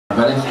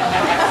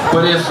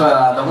But if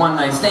the One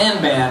Night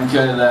Stand band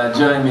could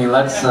join me,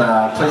 let's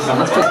play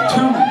some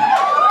tune.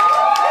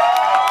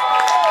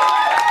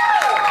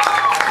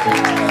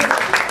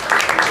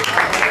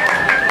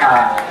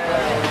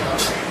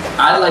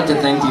 I'd like to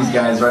thank these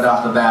guys right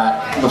off the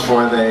bat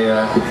before they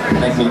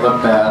make me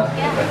look bad.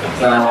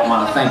 Then I won't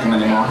want to thank them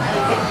anymore.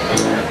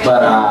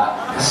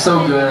 But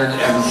so good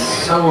and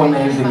so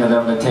amazing of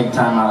them to take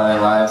time out of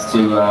their lives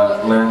to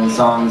learn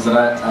songs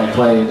that I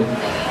played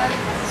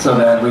so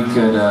that we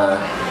could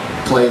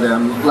play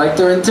them like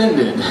they're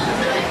intended.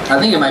 I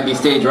think it might be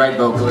stage right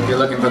vocal if you're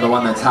looking for the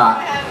one that's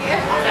hot.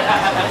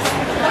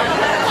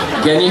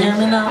 Can you hear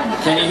me now?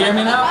 Can you hear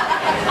me now?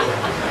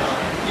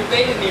 You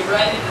baited me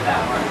right into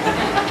that one.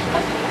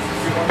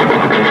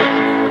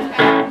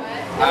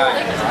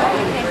 Alright.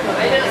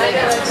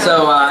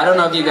 So, I don't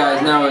know if you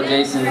guys know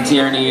Jason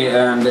Tierney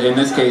and, in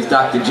this case,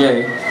 Dr.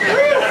 J.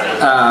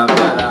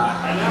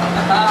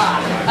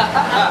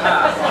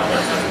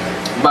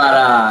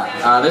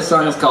 But this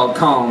song is called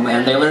Calm,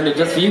 and they learned it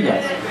just for you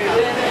guys.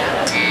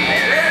 That's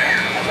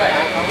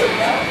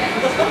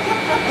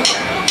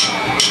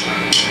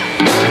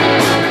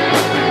right.